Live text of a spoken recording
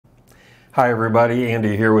Hi everybody,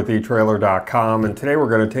 Andy here with etrailer.com, and today we're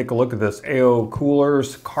going to take a look at this AO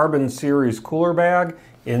Coolers Carbon Series cooler bag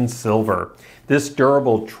in silver. This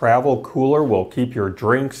durable travel cooler will keep your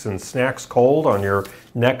drinks and snacks cold on your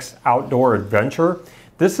next outdoor adventure.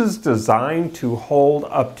 This is designed to hold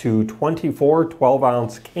up to 24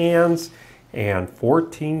 12-ounce cans and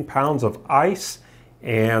 14 pounds of ice,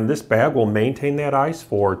 and this bag will maintain that ice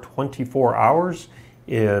for 24 hours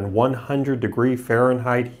in 100-degree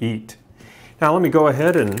Fahrenheit heat. Now let me go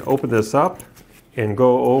ahead and open this up and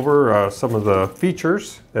go over some of the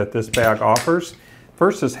features that this bag offers.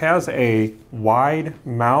 First, this has a wide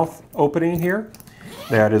mouth opening here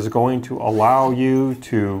that is going to allow you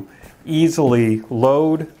to easily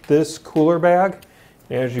load this cooler bag.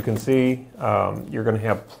 As you can see, you're going to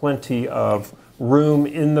have plenty of room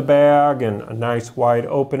in the bag and a nice wide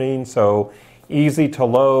opening, so easy to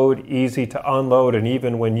load, easy to unload, and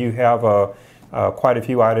even when you have quite a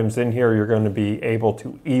few items in here, you're going to be able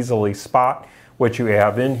to easily spot what you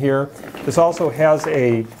have in here. This also has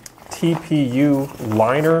a TPU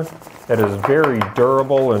liner that is very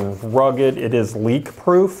durable and rugged. It is leak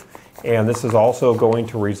proof, and this is also going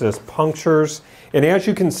to resist punctures. And as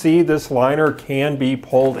you can see, this liner can be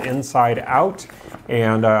pulled inside out,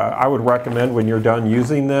 and I would recommend when you're done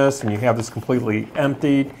using this and you have this completely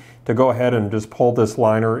emptied to go ahead and just pull this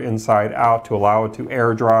liner inside out to allow it to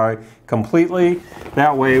air dry completely.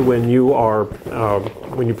 That way when you are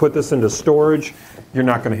when you put this into storage, you're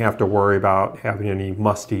not going to have to worry about having any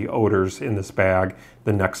musty odors in this bag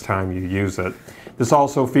the next time you use it. This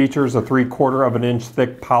also features a 3/4 inch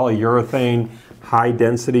thick polyurethane high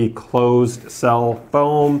density closed cell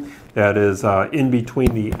foam that is in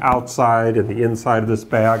between the outside and the inside of this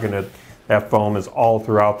bag, and that foam is all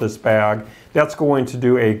throughout this bag. That's going to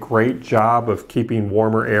do a great job of keeping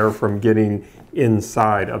warmer air from getting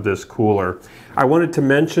inside of this cooler. I wanted to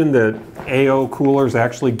mention that AO Coolers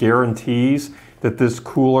actually guarantees that this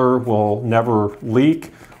cooler will never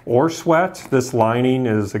leak or sweat. This lining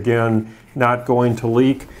is, again, not going to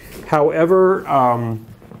leak. However,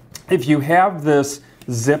 if you have this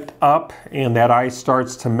zipped up and that ice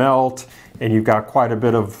starts to melt and you've got quite a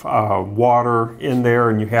bit of water in there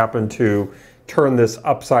and you happen to turn this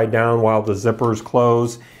upside down while the zipper is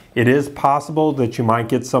closed, it is possible that you might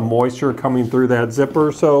get some moisture coming through that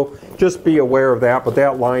zipper, so just be aware of that, but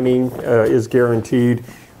that lining is guaranteed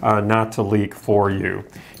not to leak for you.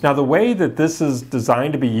 Now the way that this is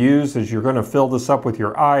designed to be used is you're going to fill this up with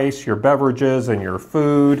your ice, your beverages, and your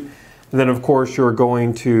food. And then of course you're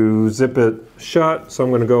going to zip it shut, so I'm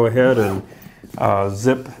going to go ahead and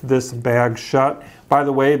zip this bag shut. By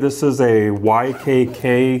the way, this is a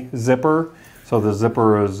YKK zipper, so the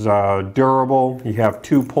zipper is durable. You have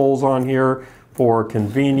 2 pulls on here for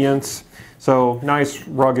convenience. So nice,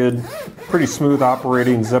 rugged, pretty smooth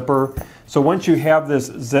operating zipper. So once you have this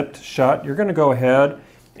zipped shut, you're going to go ahead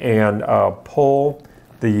and pull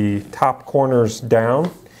the top corners down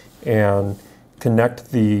and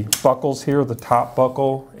connect the buckles here, the top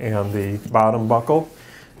buckle and the bottom buckle.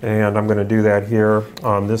 And I'm going to do that here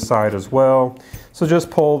on this side as well. So just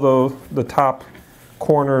pull the top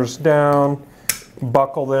corners down,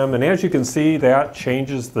 buckle them, and as you can see, that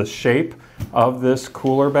changes the shape of this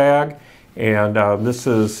cooler bag, and this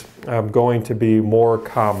is going to be more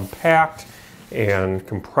compact and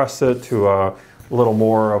compress it to a little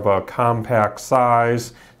more of a compact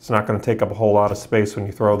size. It's not going to take up a whole lot of space when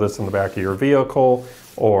you throw this in the back of your vehicle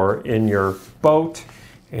or in your boat,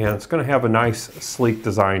 and it's going to have a nice sleek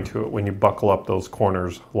design to it when you buckle up those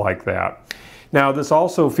corners like that. Now this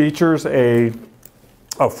also features a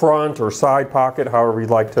front or side pocket, however you'd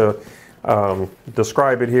like to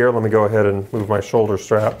describe it here. Let me go ahead and move my shoulder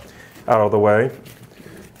strap out of the way.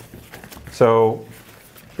 So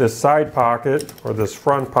this side pocket or this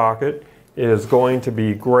front pocket is going to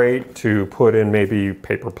be great to put in maybe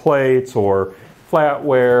paper plates or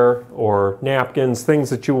flatware or napkins, things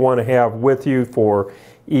that you want to have with you for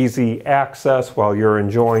easy access while you're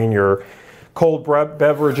enjoying your cold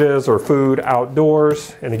beverages or food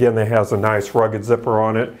outdoors. And again, that has a nice rugged zipper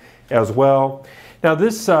on it as well. Now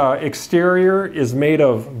this exterior is made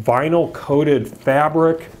of vinyl coated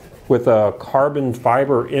fabric with a carbon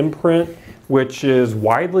fiber imprint, which is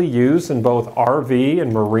widely used in both RV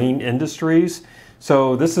and marine industries.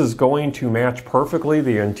 So this is going to match perfectly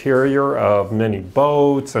the interior of many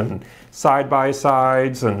boats and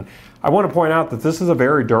side-by-sides. And I want to point out that this is a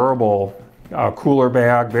very durable cooler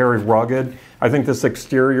bag, very rugged. I think this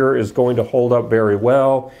exterior is going to hold up very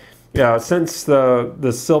well. Since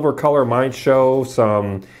the silver color might show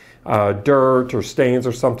some dirt or stains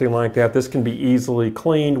or something like that, this can be easily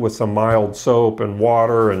cleaned with some mild soap and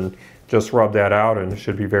water and just rub that out and it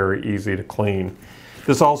should be very easy to clean.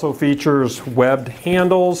 This also features webbed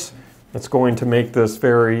handles. It's going to make this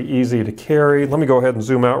very easy to carry. Let me go ahead and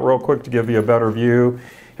zoom out real quick to give you a better view.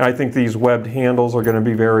 And I think these webbed handles are going to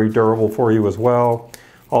be very durable for you as well.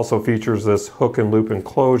 Also features this hook and loop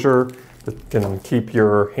enclosure that can keep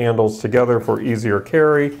your handles together for easier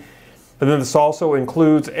carry. And then this also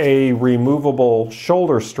includes a removable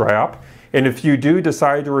shoulder strap. And if you do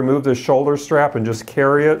decide to remove this shoulder strap and just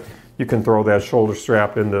carry it, you can throw that shoulder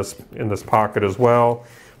strap in this pocket as well.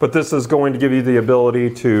 But this is going to give you the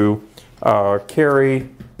ability to carry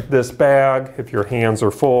this bag if your hands are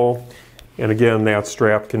full. And again, that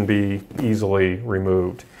strap can be easily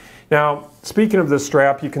removed. Now, speaking of this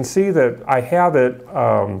strap, you can see that I have it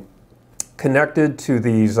connected to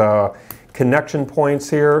these connection points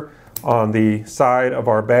here on the side of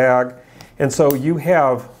our bag. And so you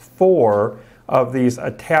have 4 of these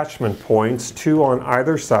attachment points, 2 on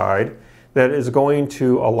either side, that is going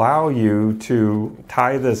to allow you to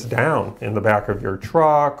tie this down in the back of your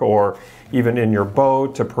truck or even in your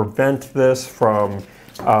boat to prevent this from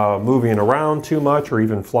moving around too much or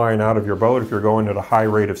even flying out of your boat if you're going at a high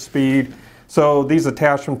rate of speed. So these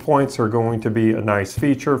attachment points are going to be a nice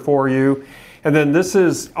feature for you. And then this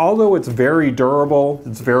is, although it's very durable,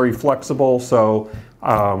 it's very flexible, so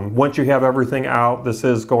once you have everything out, this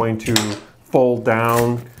is going to fold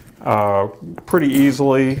down pretty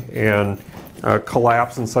easily and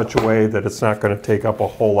collapse in such a way that it's not going to take up a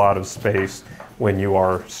whole lot of space when you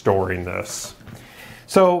are storing this.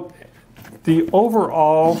 So the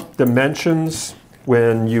overall dimensions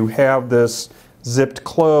when you have this zipped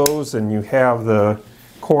closed and you have the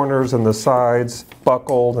corners and the sides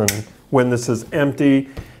buckled, and when this is empty,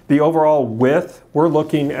 the overall width, we're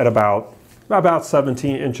looking at about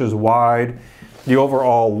 17 inches wide. The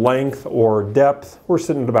overall length or depth, we're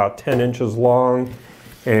sitting at about 10 inches long.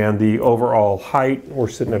 And the overall height, we're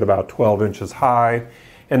sitting at about 12 inches high.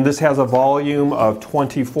 And this has a volume of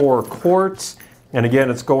 24 quarts. And again,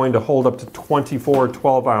 it's going to hold up to 24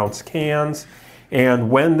 12-ounce cans. And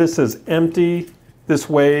when this is empty, this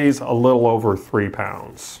weighs a little over 3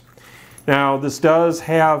 pounds. Now, this does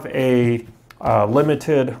have a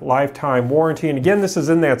limited lifetime warranty. And again, this is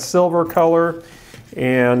in that silver color.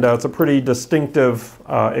 And it's a pretty distinctive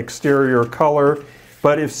exterior color.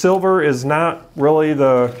 But if silver is not really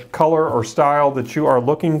the color or style that you are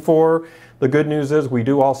looking for, the good news is we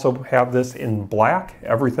do also have this in black.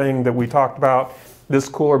 Everything that we talked about, this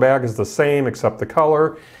cooler bag is the same except the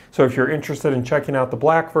color. So if you're interested in checking out the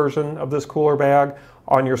black version of this cooler bag,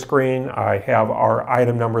 on your screen I have our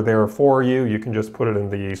item number there for you. You can just put it in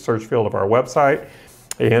the search field of our website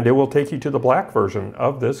and it will take you to the black version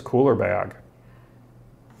of this cooler bag.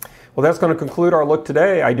 Well, that's going to conclude our look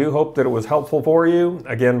today. I do hope that it was helpful for you.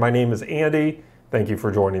 Again, my name is Andy. Thank you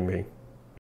for joining me.